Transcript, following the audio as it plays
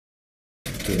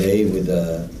today with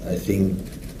I think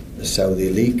the Saudi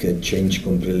League changed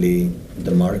completely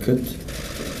the market.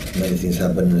 Many things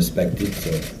happened unexpected.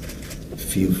 So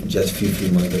just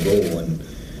few months ago,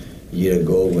 a year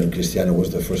ago, when Cristiano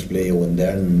was the first player went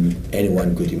there, and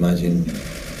anyone could imagine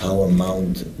how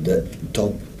amount the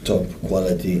top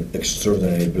quality,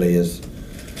 extraordinary players,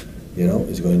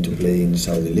 is going to play in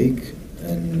Saudi League,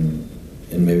 and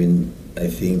maybe I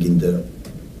think in the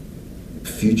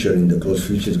future, in the close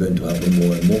future, is going to happen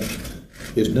more and more.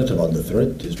 It's not about the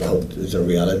threat; it's a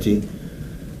reality,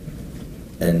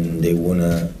 and they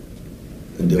wanna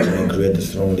create a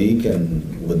strong league, and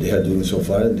what they are doing so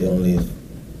far, the only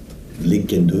league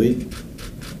can do it.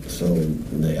 So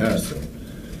they are. So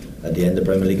at the end, the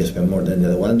Premier League has spent more than the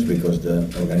other ones because the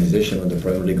organization of the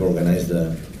Premier League organized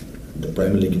the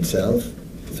Premier League itself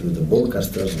through the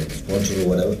broadcasters or sponsors or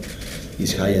whatever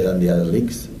is higher than the other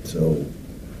leagues. So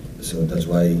that's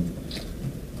why.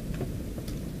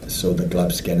 So the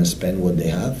clubs can spend what they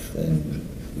have, and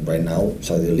right now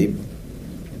Saudi League,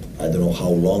 I don't know how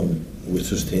long we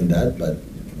sustain that, but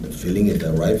the feeling it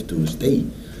arrived to stay.